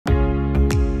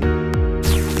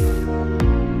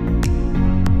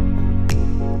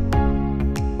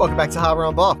Welcome back to Hardware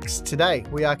Unboxed. Today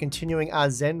we are continuing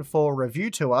our Zen 4 review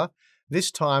tour,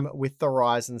 this time with the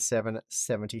Ryzen 7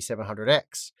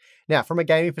 7700X. Now, from a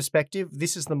gaming perspective,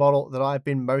 this is the model that I've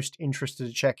been most interested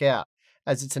to check out,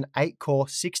 as it's an 8-core,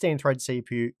 16-thread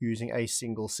CPU using a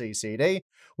single CCD,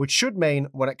 which should mean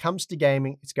when it comes to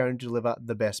gaming, it's going to deliver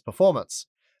the best performance.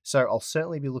 So I'll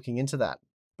certainly be looking into that.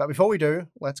 But before we do,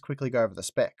 let's quickly go over the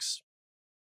specs.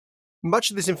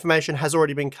 Much of this information has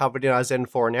already been covered in our Zen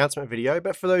 4 announcement video,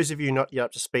 but for those of you not yet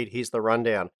up to speed, here's the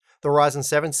rundown. The Ryzen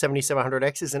 7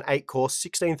 7700X is an 8-core,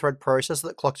 16-thread processor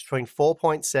that clocks between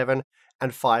 4.7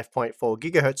 and 5.4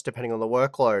 GHz depending on the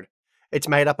workload. It's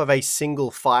made up of a single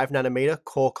 5nm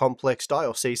core complex die,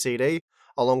 or CCD,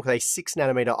 along with a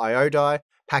 6nm I/O die,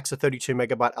 packs a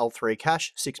 32MB L3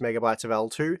 cache, 6MB of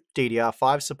L2,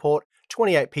 DDR5 support,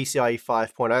 28 PCIe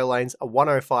 5.0 lanes, a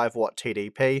 105W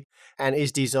TDP, and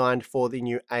is designed for the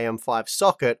new AM5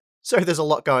 socket, so there's a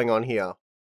lot going on here.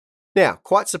 Now,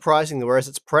 quite surprisingly, whereas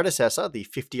its predecessor, the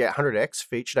 5800X,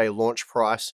 featured a launch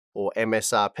price, or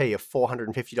MSRP, of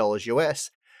 $450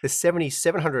 US, the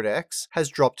 7700X has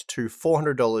dropped to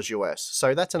 $400 US,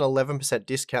 so that's an 11%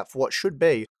 discount for what should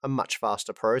be a much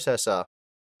faster processor.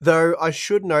 Though I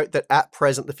should note that at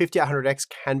present, the 5800X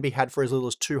can be had for as little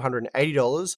as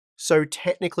 $280, so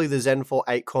technically the Zen 4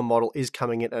 8-core model is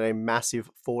coming in at a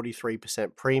massive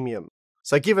 43% premium.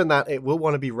 So given that, it will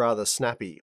want to be rather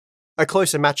snappy. A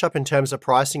closer matchup in terms of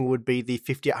pricing would be the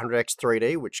 5800X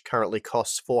 3D, which currently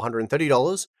costs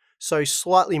 $430, so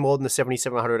slightly more than the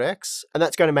 7700X, and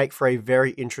that's going to make for a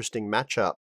very interesting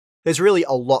matchup. There's really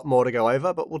a lot more to go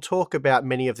over, but we'll talk about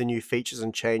many of the new features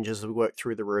and changes as we work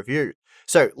through the review.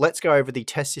 So let's go over the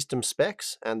test system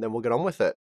specs, and then we'll get on with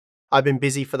it. I've been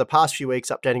busy for the past few weeks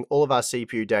updating all of our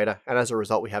CPU data, and as a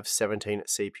result we have 17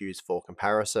 CPUs for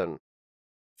comparison.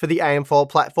 For the AM4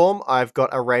 platform, I've got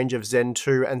a range of Zen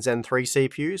 2 and Zen 3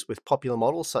 CPUs with popular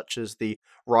models such as the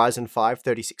Ryzen 5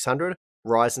 3600,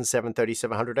 Ryzen 7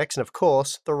 3700X, and of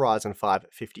course the Ryzen 5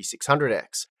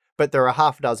 5600X. But there are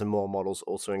half a dozen more models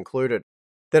also included.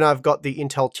 Then I've got the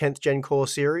Intel 10th Gen Core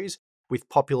series, with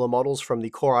popular models from the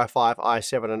Core i5,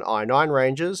 i7, and i9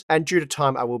 ranges, and due to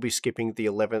time I will be skipping the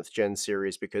 11th Gen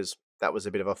series because that was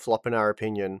a bit of a flop in our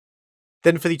opinion.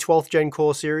 Then for the 12th Gen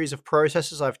Core series of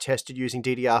processors, I've tested using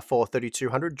DDR4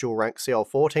 3200 dual rank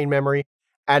CL14 memory,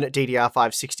 and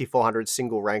DDR5 6400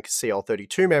 single rank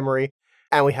CL32 memory,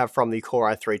 and we have from the Core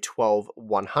i3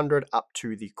 12100 up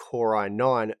to the Core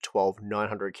i9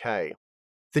 12900K.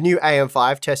 The new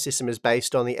AM5 test system is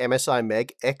based on the MSI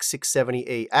Meg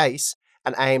X670E Ace,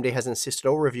 and AMD has insisted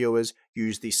all reviewers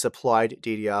use the supplied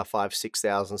DDR5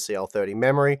 6000 CL30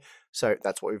 memory, so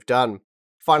that's what we've done.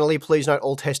 Finally, please note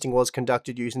all testing was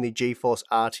conducted using the GeForce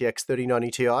RTX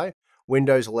 3090 Ti,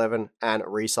 Windows 11, and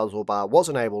resizable bar was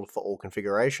enabled for all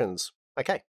configurations.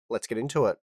 Okay, let's get into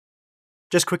it.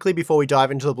 Just quickly before we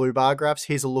dive into the blue bar graphs,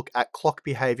 here's a look at clock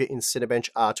behavior in Cinebench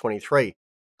R23.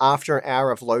 After an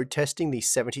hour of load testing, the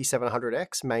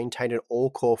 7700X maintained an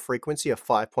all-core frequency of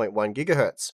 5.1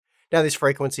 GHz. Now this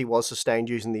frequency was sustained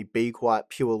using the Be Quiet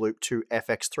Pure Loop 2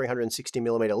 FX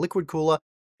 360mm liquid cooler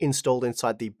installed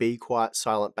inside the Be Quiet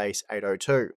Silent Base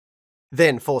 802.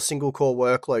 Then for single-core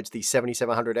workloads, the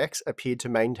 7700X appeared to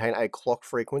maintain a clock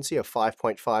frequency of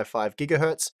 5.55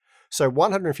 GHz, so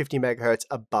 150 MHz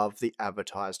above the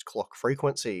advertised clock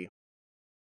frequency.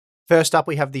 First up,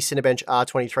 we have the Cinebench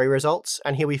R23 results,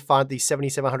 and here we find the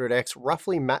 7700X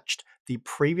roughly matched the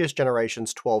previous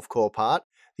generation's 12-core part,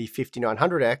 the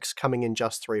 5900X coming in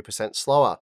just 3%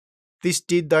 slower. This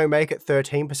did though make it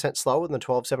 13% slower than the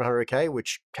 12700K,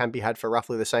 which can be had for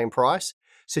roughly the same price,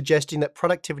 suggesting that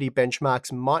productivity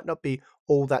benchmarks might not be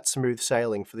all that smooth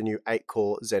sailing for the new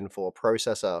 8-core Zen 4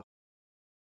 processor.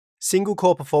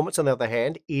 Single-core performance, on the other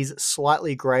hand, is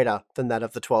slightly greater than that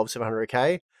of the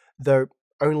 12700K, though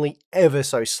only ever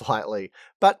so slightly.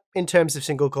 But in terms of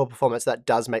single-core performance, that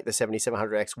does make the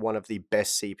 7700X one of the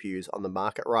best CPUs on the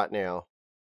market right now.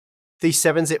 The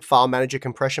 7-zip file manager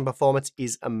compression performance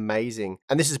is amazing,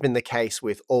 and this has been the case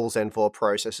with all Zen 4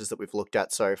 processors that we've looked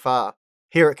at so far.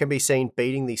 Here it can be seen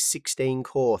beating the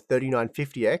 16-core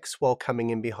 3950X while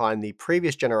coming in behind the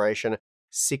previous generation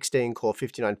 16-core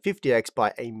 5950X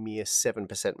by a mere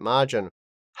 7% margin.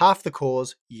 Half the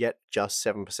cores, yet just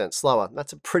 7% slower.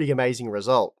 That's a pretty amazing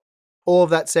result. All of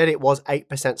that said, it was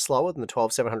 8% slower than the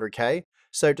 12700K,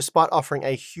 so despite offering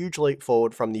a huge leap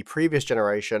forward from the previous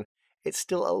generation, it's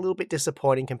still a little bit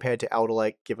disappointing compared to Alder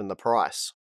Lake given the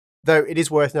price. Though it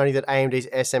is worth noting that AMD's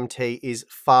SMT is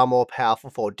far more powerful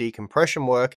for decompression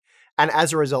work, and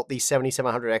as a result the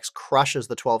 7700X crushes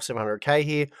the 12700K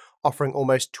here, offering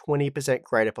almost 20%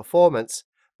 greater performance,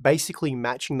 basically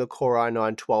matching the Core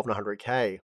i9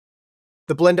 12900K.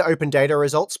 The Blender Open Data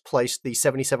results placed the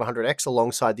 7700X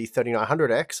alongside the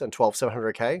 3900X and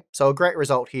 12700K, so a great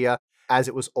result here, as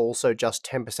it was also just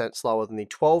 10% slower than the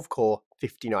 12-core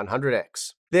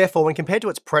 5900X. Therefore, when compared to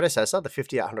its predecessor, the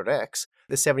 5800X,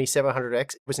 the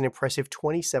 7700X was an impressive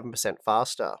 27%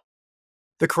 faster.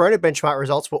 The Corona benchmark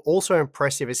results were also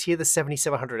impressive, as here the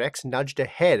 7700X nudged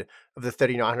ahead of the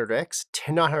 3900X,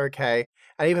 10900K,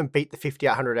 and even beat the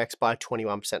 5800X by a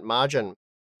 21% margin.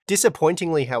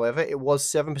 Disappointingly, however, it was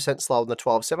 7% slower than the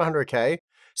 12700K.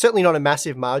 Certainly not a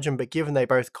massive margin, but given they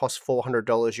both cost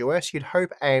 $400 US, you'd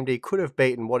hope AMD could have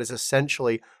beaten what is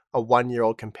essentially a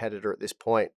one-year-old competitor at this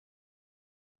point.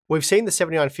 We've seen the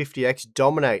 7950X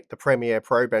dominate the Premiere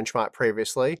Pro benchmark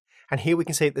previously, and here we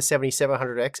can see that the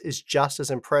 7700X is just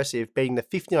as impressive, beating the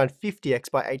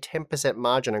 5950X by a 10%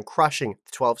 margin and crushing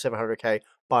the 12700K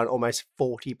by an almost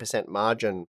 40%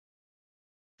 margin.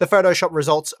 The Photoshop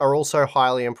results are also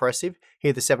highly impressive.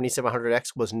 Here the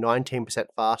 7700X was 19%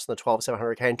 faster than the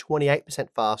 12700K and 28%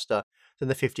 faster than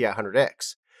the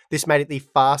 5800X. This made it the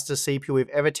fastest CPU we've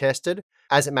ever tested,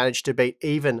 as it managed to beat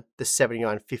even the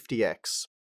 7950X.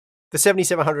 The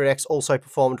 7700X also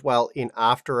performed well in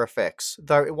After Effects,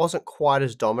 though it wasn't quite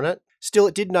as dominant. Still,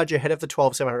 it did nudge ahead of the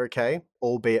 12700K,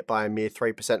 albeit by a mere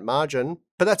 3% margin,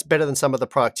 but that's better than some of the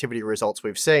productivity results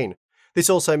we've seen. This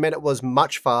also meant it was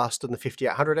much faster than the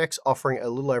 5800X, offering a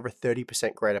little over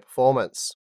 30% greater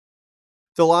performance.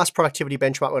 The last productivity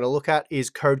benchmark we're going to look at is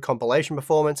code compilation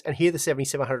performance, and here the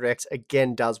 7700X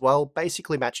again does well,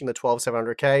 basically matching the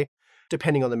 12700K,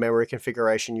 depending on the memory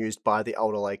configuration used by the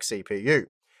Alder Lake CPU.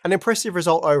 An impressive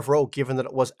result overall, given that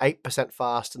it was 8%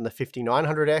 faster than the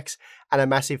 5900X and a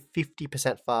massive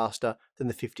 50% faster than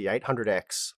the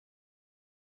 5800X.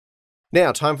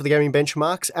 Now, time for the gaming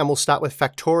benchmarks, and we'll start with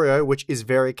Factorio, which is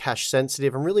very cache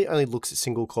sensitive and really only looks at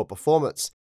single core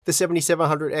performance. The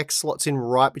 7700X slots in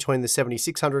right between the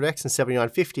 7600X and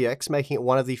 7950X, making it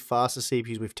one of the fastest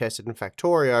CPUs we've tested in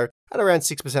Factorio, at around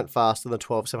 6% faster than the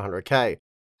 12700K.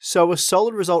 So a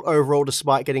solid result overall,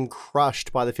 despite getting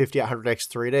crushed by the 5800X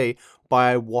 3D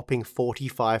by a whopping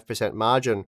 45%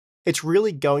 margin. It's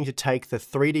really going to take the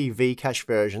 3D V-cache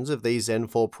versions of these Zen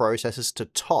 4 processors to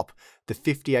top the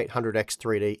 5800X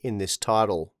 3D in this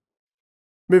title.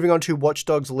 Moving on to Watch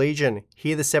Dogs Legion,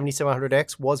 here the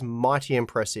 7700X was mighty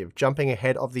impressive, jumping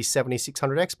ahead of the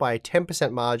 7600X by a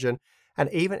 10% margin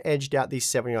and even edged out the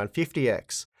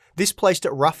 7950X. This placed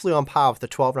it roughly on par with the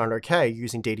 12900K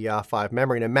using DDR5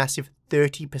 memory and a massive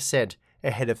 30%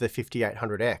 ahead of the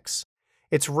 5800X.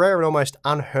 It's rare and almost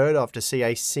unheard of to see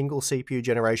a single CPU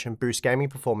generation boost gaming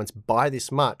performance by this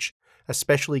much,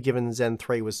 especially given Zen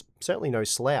 3 was certainly no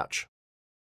slouch.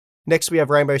 Next we have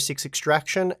Rainbow Six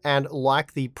Extraction, and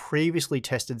like the previously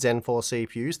tested Zen 4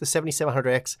 CPUs, the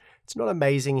 7700X, it's not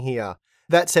amazing here.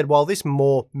 That said, while this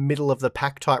more middle of the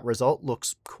pack type result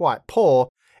looks quite poor,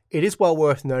 it is well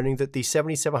worth noting that the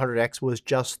 7700X was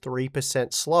just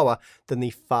 3% slower than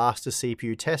the fastest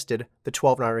CPU tested, the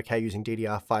 12900K using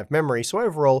DDR5 memory, so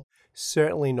overall,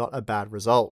 certainly not a bad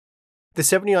result. The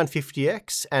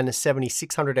 7950X and the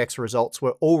 7600X results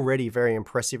were already very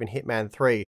impressive in Hitman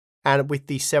 3, and with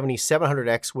the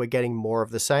 7700X, we're getting more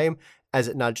of the same, as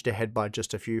it nudged ahead by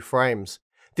just a few frames.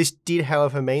 This did,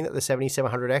 however, mean that the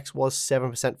 7700X was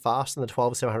 7% faster than the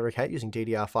 12700K using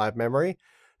DDR5 memory.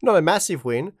 Not a massive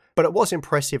win, but it was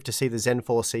impressive to see the Zen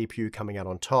 4 CPU coming out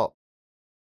on top.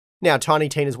 Now, Tiny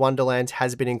Tina's Wonderlands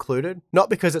has been included, not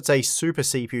because it's a super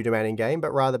CPU demanding game,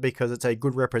 but rather because it's a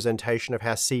good representation of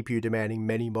how CPU demanding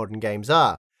many modern games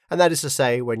are. And that is to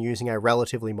say, when using a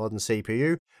relatively modern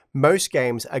CPU, most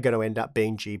games are going to end up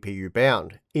being GPU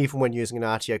bound, even when using an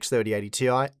RTX 3080 Ti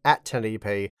at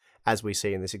 1080p, as we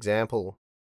see in this example.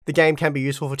 The game can be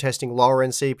useful for testing lower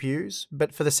end CPUs,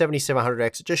 but for the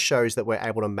 7700X it just shows that we're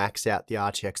able to max out the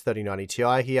RTX 3090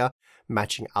 Ti here,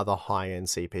 matching other high-end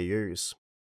CPUs.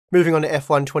 Moving on to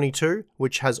F122,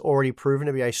 which has already proven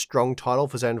to be a strong title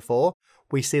for Zen 4,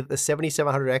 we see that the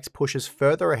 7700X pushes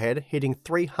further ahead, hitting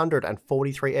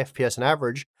 343 FPS on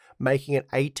average, making it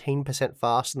 18%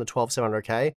 faster than the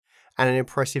 12700K, and an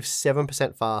impressive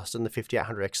 7% faster than the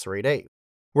 5800X 3D.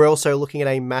 We're also looking at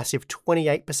a massive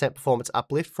 28% performance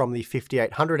uplift from the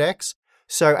 5800X,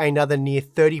 so another near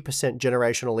 30%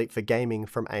 generational leap for gaming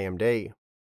from AMD.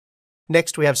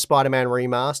 Next we have Spider-Man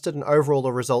Remastered, and overall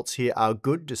the results here are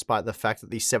good despite the fact that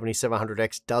the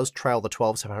 7700X does trail the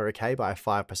 12700K by a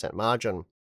 5% margin.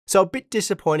 So a bit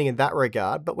disappointing in that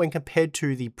regard, but when compared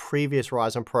to the previous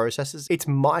Ryzen processors, it's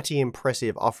mighty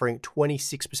impressive, offering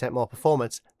 26% more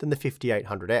performance than the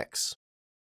 5800X.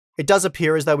 It does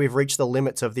appear as though we've reached the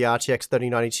limits of the RTX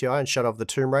 3090 Ti and Shadow of the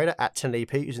Tomb Raider at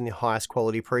 1080p using the highest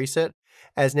quality preset,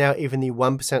 as now even the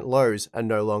 1% lows are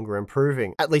no longer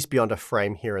improving, at least beyond a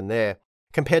frame here and there.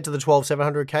 Compared to the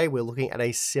 12700K, we're looking at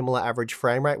a similar average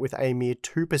frame rate with a mere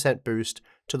 2% boost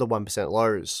to the 1%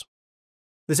 lows.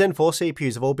 The Zen 4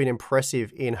 CPUs have all been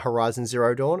impressive in Horizon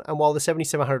Zero Dawn, and while the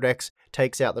 7700X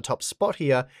takes out the top spot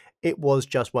here, it was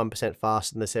just 1%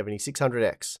 faster than the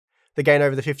 7600X. The gain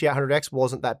over the 5800X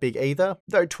wasn't that big either,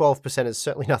 though 12% is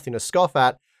certainly nothing to scoff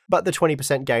at, but the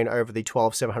 20% gain over the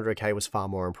 12700K was far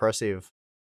more impressive.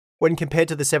 When compared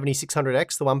to the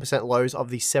 7600X, the 1% lows of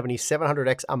the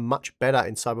 7700X are much better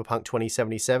in Cyberpunk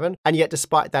 2077, and yet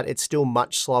despite that, it's still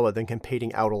much slower than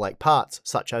competing Elder Lake parts,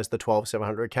 such as the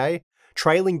 12700K,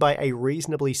 trailing by a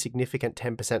reasonably significant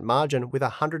 10% margin with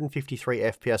 153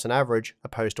 FPS on average,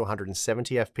 opposed to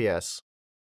 170 FPS.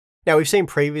 Now, we've seen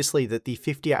previously that the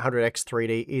 5800X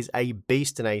 3D is a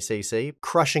beast in ACC,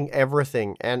 crushing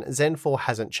everything, and Zen 4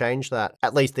 hasn't changed that,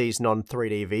 at least these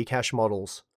non-3D Vcache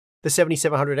models. The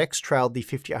 7700X trailed the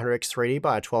 5800X 3D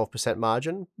by a 12%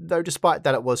 margin, though despite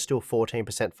that it was still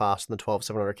 14% faster than the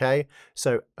 12700K,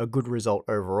 so a good result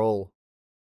overall.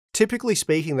 Typically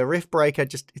speaking, the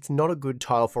Riftbreaker it's not a good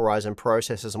title for Ryzen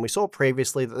processors, and we saw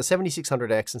previously that the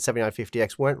 7600X and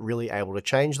 7950X weren't really able to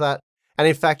change that, and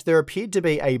in fact there appeared to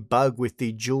be a bug with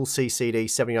the dual CCD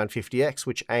 7950X,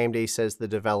 which AMD says the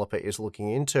developer is looking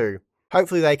into.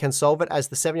 Hopefully they can solve it, as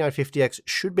the 7950X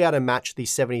should be able to match the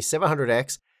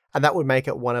 7700X, and that would make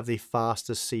it one of the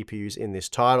fastest CPUs in this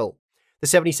title. The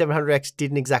 7700X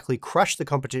didn't exactly crush the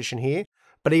competition here,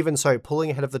 but even so, pulling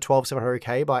ahead of the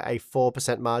 12700K by a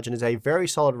 4% margin is a very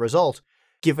solid result,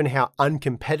 given how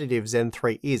uncompetitive Zen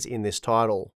 3 is in this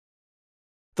title.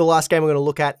 The last game we're going to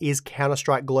look at is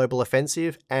Counter-Strike Global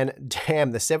Offensive, and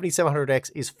damn, the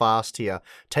 7700X is fast here,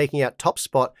 taking out top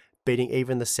spot, beating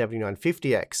even the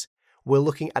 7950X. We're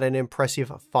looking at an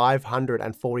impressive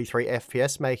 543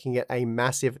 FPS, making it a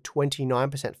massive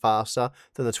 29% faster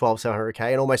than the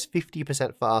 12700K and almost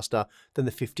 50% faster than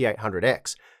the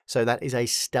 5800X. So that is a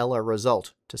stellar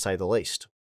result, to say the least.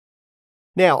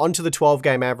 Now, onto the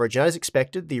 12-game average, and as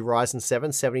expected, the Ryzen 7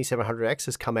 7700X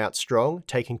has come out strong,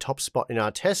 taking top spot in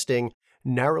our testing,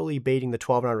 narrowly beating the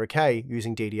 12700K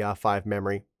using DDR5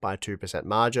 memory by a 2%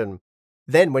 margin.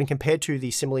 Then, when compared to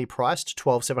the similarly priced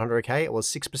 12700K, it was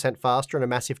 6% faster and a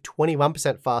massive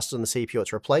 21% faster than the CPU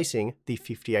it's replacing, the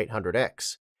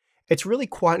 5800X. It's really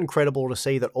quite incredible to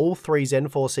see that all three Zen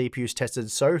 4 CPUs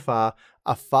tested so far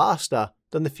are faster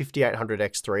than the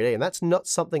 5800X 3D, and that's not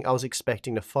something I was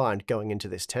expecting to find going into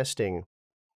this testing.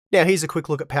 Now, here's a quick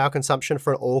look at power consumption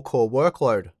for an all-core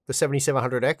workload. The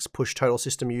 7700X pushed total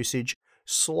system usage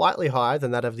slightly higher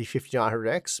than that of the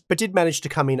 5900X, but did manage to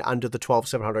come in under the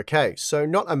 12700K, so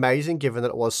not amazing given that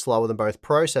it was slower than both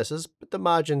processors, but the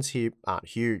margins here aren't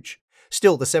huge.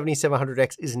 Still, the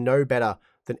 7700X is no better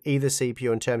than either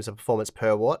CPU in terms of performance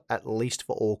per watt, at least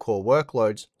for all-core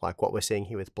workloads, like what we're seeing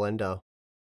here with Blender.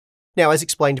 Now, as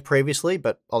explained previously,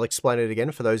 but I'll explain it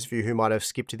again for those of you who might have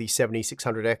skipped to the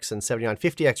 7600X and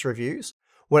 7950X reviews,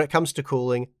 when it comes to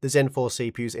cooling, the Zen 4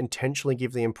 CPUs intentionally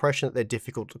give the impression that they're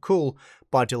difficult to cool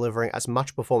by delivering as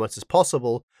much performance as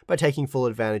possible by taking full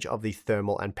advantage of the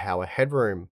thermal and power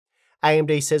headroom.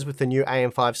 AMD says with the new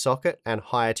AM5 socket and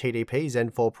higher TDP, Zen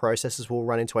 4 processors will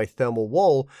run into a thermal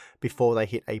wall before they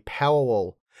hit a power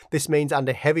wall. This means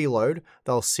under heavy load,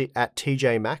 they'll sit at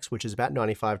TJ max, which is about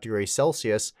 95 degrees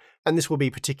Celsius, and this will be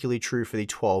particularly true for the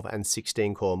 12 and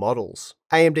 16 core models.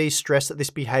 AMD stress that this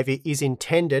behavior is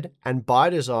intended and by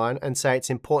design, and say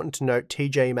it's important to note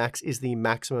TJ max is the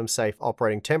maximum safe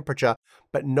operating temperature,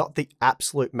 but not the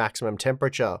absolute maximum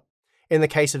temperature. In the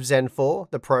case of Zen 4,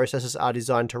 the processors are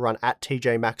designed to run at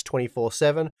TJ max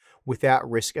 24/7 without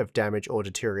risk of damage or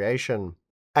deterioration.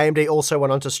 AMD also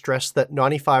went on to stress that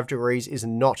 95 degrees is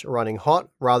not running hot,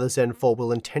 rather Zen 4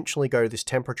 will intentionally go to this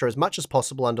temperature as much as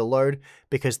possible under load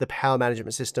because the power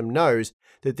management system knows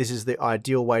that this is the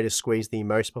ideal way to squeeze the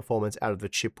most performance out of the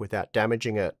chip without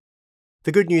damaging it.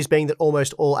 The good news being that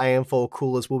almost all AM4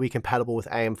 coolers will be compatible with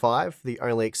AM5, the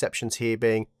only exceptions here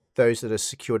being those that are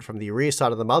secured from the rear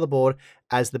side of the motherboard,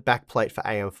 as the backplate for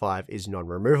AM5 is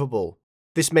non-removable.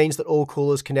 This means that all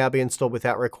coolers can now be installed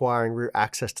without requiring root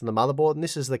access to the motherboard, and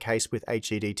this is the case with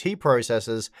HDD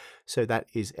processors, so that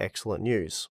is excellent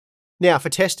news. Now, for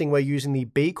testing, we're using the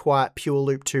Be Quiet Pure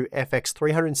Loop 2 FX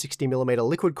 360mm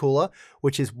liquid cooler,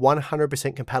 which is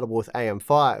 100% compatible with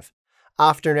AM5.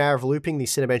 After an hour of looping the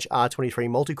Cinebench R23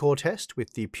 multi-core test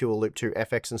with the Pure Loop 2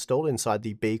 FX installed inside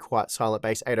the Be Quiet Silent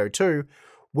Base 802,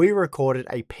 we recorded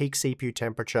a peak CPU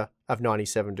temperature of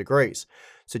 97 degrees,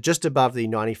 so just above the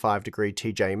 95 degree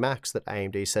TJ max that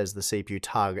AMD says the CPU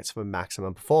targets for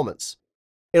maximum performance.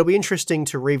 It'll be interesting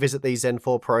to revisit these Zen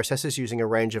 4 processors using a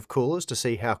range of coolers to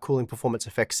see how cooling performance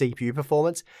affects CPU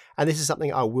performance, and this is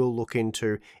something I will look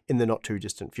into in the not too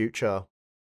distant future.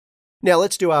 Now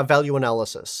let's do our value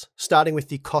analysis, starting with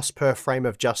the cost per frame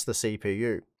of just the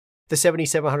CPU. The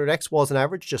 7700X was on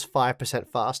average just 5%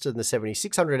 faster than the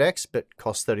 7600X, but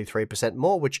costs 33%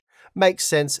 more, which makes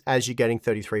sense as you're getting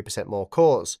 33% more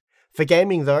cores. For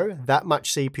gaming though, that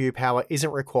much CPU power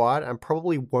isn't required and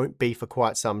probably won't be for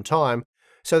quite some time,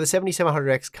 so the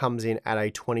 7700X comes in at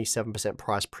a 27%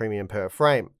 price premium per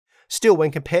frame. Still, when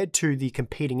compared to the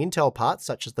competing Intel parts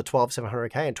such as the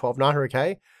 12700K and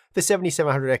 12900K, the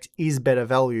 7700X is better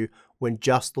value when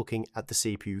just looking at the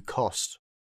CPU cost.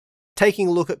 Taking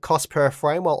a look at cost per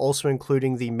frame while also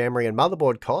including the memory and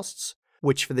motherboard costs,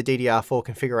 which for the DDR4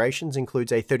 configurations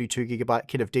includes a 32GB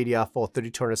kit of DDR4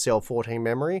 3200CL14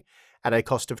 memory at a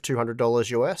cost of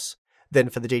 $200 US. Then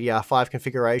for the DDR5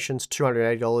 configurations,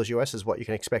 $280 US is what you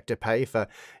can expect to pay for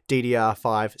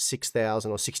DDR5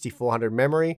 6000 or 6400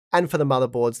 memory. And for the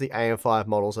motherboards, the AM5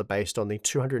 models are based on the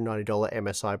 $290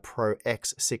 MSI Pro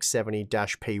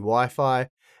X670-P Wi-Fi,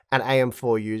 and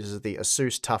AM4 uses the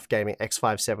Asus TUF Gaming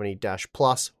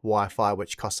X570-Plus Wi-Fi,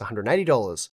 which costs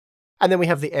 $180. And then we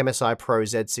have the MSI Pro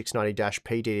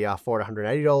Z690-P DDR4 at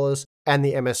 $180, and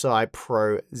the MSI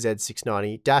Pro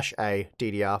Z690-A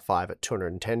DDR5 at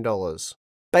 $210.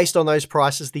 Based on those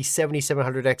prices, the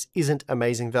 7700X isn't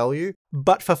amazing value,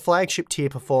 but for flagship tier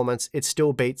performance, it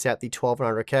still beats out the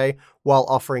 12900K while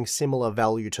offering similar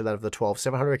value to that of the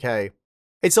 12700K.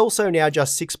 It's also now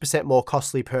just 6% more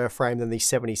costly per frame than the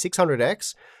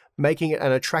 7600X, making it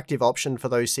an attractive option for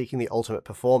those seeking the ultimate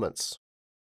performance.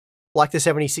 Like the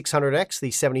 7600X,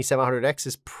 the 7700X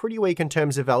is pretty weak in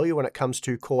terms of value when it comes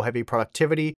to core-heavy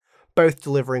productivity, both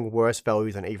delivering worse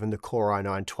value than even the Core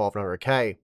i9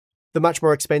 12900K. The much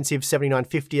more expensive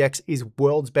 7950X is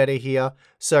worlds better here,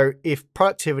 so if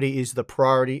productivity is the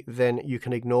priority, then you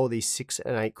can ignore the 6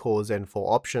 and 8 core Zen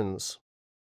 4 options.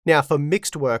 Now, for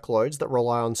mixed workloads that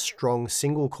rely on strong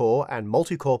single-core and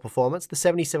multi-core performance, the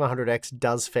 7700X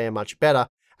does fare much better,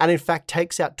 and in fact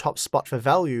takes out top spot for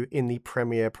value in the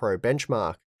Premiere Pro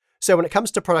benchmark. So when it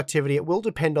comes to productivity, it will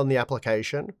depend on the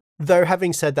application, though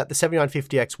having said that, the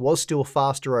 7950X was still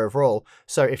faster overall,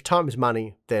 so if time is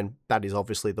money, then that is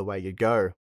obviously the way you'd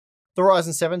go. The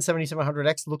Ryzen 7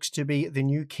 7700X looks to be the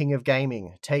new king of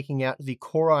gaming, taking out the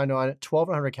Core i9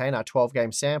 12900K in our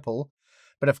 12-game sample,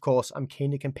 but of course I'm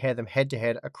keen to compare them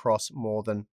head-to-head across more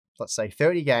than, let's say,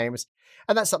 30 games,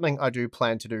 and that's something I do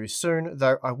plan to do soon,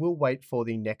 though I will wait for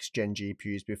the next-gen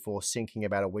GPUs before sinking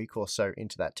about a week or so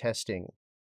into that testing.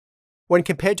 When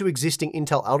compared to existing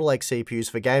Intel Alder Lake CPUs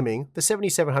for gaming, the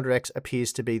 7700X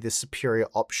appears to be the superior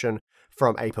option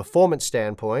from a performance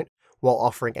standpoint, while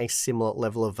offering a similar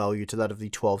level of value to that of the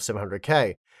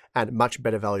 12700K, and much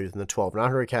better value than the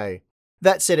 12900K.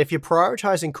 That said, if you're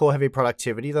prioritizing core-heavy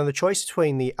productivity, then the choice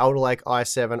between the Alder Lake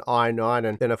i7, i9,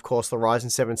 and then of course the Ryzen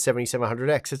 7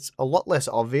 7700X, it's a lot less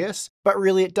obvious, but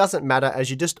really it doesn't matter as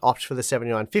you just opt for the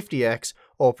 7950X,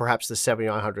 or perhaps the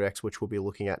 7900X, which we'll be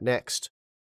looking at next.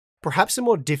 Perhaps a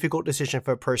more difficult decision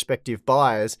for prospective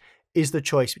buyers is the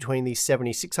choice between the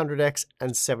 7600X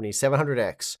and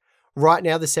 7700X. Right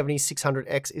now, the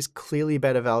 7600X is clearly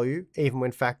better value, even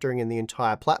when factoring in the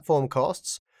entire platform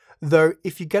costs, though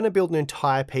if you're going to build an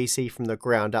entire PC from the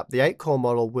ground up, the 8-core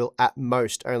model will at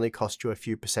most only cost you a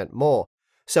few percent more,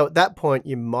 so at that point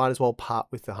you might as well part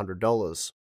with the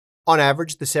 $100. On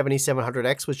average, the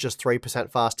 7700X was just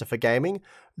 3% faster for gaming,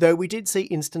 though we did see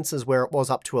instances where it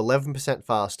was up to 11%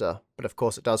 faster, but of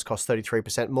course it does cost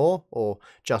 33% more, or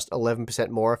just 11%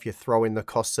 more if you throw in the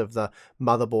costs of the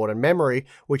motherboard and memory,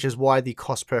 which is why the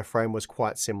cost per frame was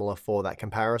quite similar for that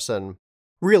comparison.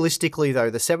 Realistically though,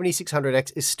 the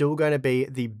 7600X is still going to be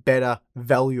the better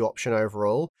value option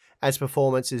overall, as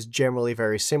performance is generally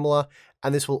very similar,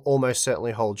 and this will almost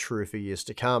certainly hold true for years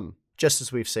to come, just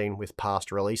as we've seen with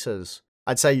past releases.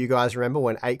 I'd say you guys remember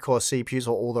when 8-core CPUs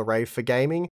were all the rave for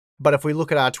gaming, but if we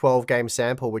look at our 12-game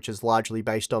sample, which is largely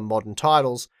based on modern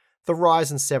titles, the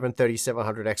Ryzen 7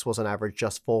 3700X was on average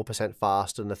just 4%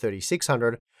 faster than the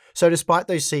 3600, so despite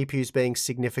those CPUs being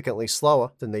significantly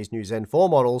slower than these new Zen 4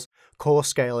 models, core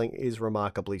scaling is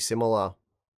remarkably similar.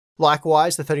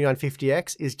 Likewise, the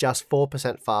 3950X is just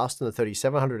 4% faster than the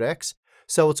 3700X,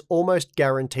 so it's almost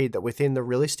guaranteed that within the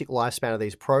realistic lifespan of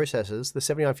these processors, the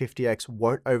 7950X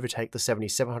won't overtake the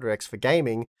 7700X for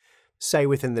gaming, say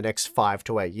within the next 5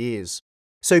 to 8 years.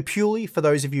 So purely for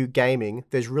those of you gaming,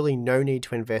 there's really no need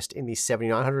to invest in the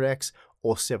 7900X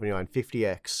or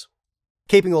 7950X.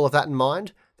 Keeping all of that in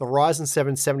mind, the Ryzen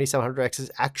 7 7700X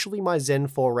is actually my Zen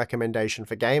 4 recommendation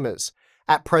for gamers,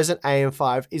 At present,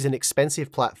 AM5 is an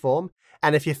expensive platform,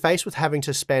 and if you're faced with having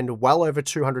to spend well over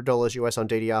 $200 US on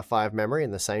DDR5 memory,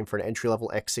 and the same for an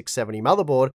entry-level X670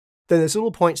 motherboard, then there's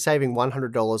little point saving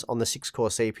 $100 on the 6-core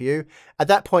CPU. At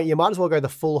that point, you might as well go the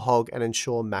full hog and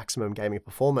ensure maximum gaming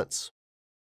performance.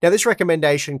 Now, this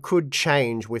recommendation could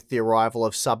change with the arrival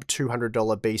of sub-$200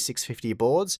 B650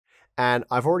 boards, and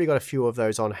I've already got a few of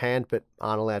those on hand, but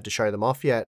aren't allowed to show them off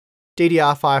yet.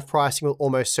 DDR5 pricing will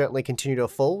almost certainly continue to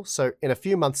fall, so in a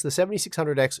few months, the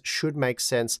 7600X should make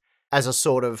sense as a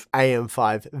sort of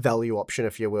AM5 value option,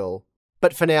 if you will.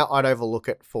 But for now, I'd overlook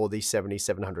it for the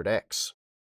 7700X.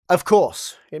 Of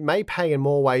course, it may pay in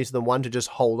more ways than one to just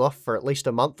hold off for at least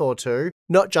a month or two,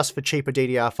 not just for cheaper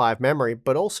DDR5 memory,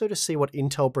 but also to see what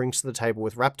Intel brings to the table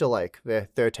with Raptor Lake, their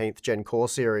 13th gen core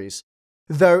series.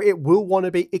 Though it will want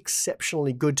to be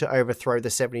exceptionally good to overthrow the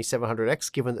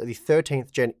 7700X, given that the 13th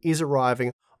gen is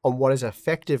arriving on what is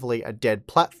effectively a dead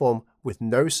platform with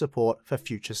no support for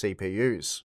future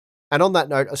CPUs. And on that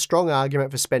note, a strong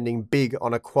argument for spending big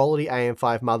on a quality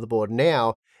AM5 motherboard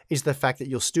now is the fact that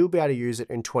you'll still be able to use it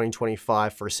in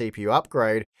 2025 for a CPU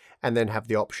upgrade, and then have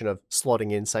the option of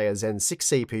slotting in, say, a Zen 6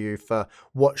 CPU for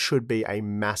what should be a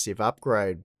massive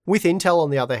upgrade. With Intel,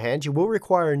 on the other hand, you will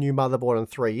require a new motherboard in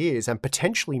 3 years, and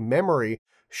potentially memory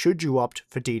should you opt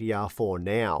for DDR4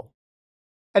 now.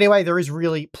 Anyway, there is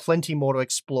really plenty more to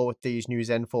explore with these new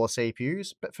Zen 4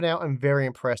 CPUs, but for now I'm very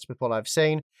impressed with what I've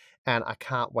seen, and I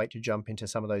can't wait to jump into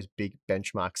some of those big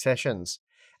benchmark sessions.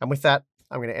 And with that,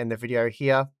 I'm going to end the video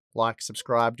here. Like,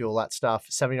 subscribe, do all that stuff.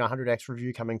 7900X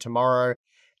review coming tomorrow,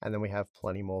 and then we have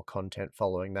plenty more content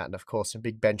following that, and of course some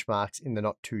big benchmarks in the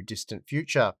not too distant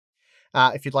future.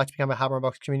 If you'd like to become a Hardware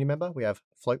Unboxed community member, we have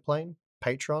Floatplane,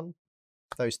 Patreon.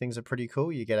 Those things are pretty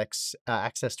cool. You get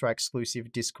access to our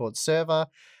exclusive Discord server,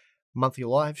 monthly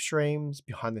live streams,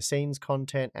 behind the scenes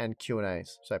content, and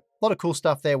Q&As. So a lot of cool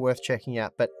stuff there worth checking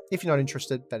out, but if you're not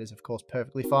interested, that is of course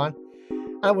perfectly fine.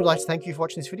 And I would like to thank you for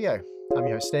watching this video. I'm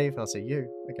your host Steve, and I'll see you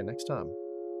again next time.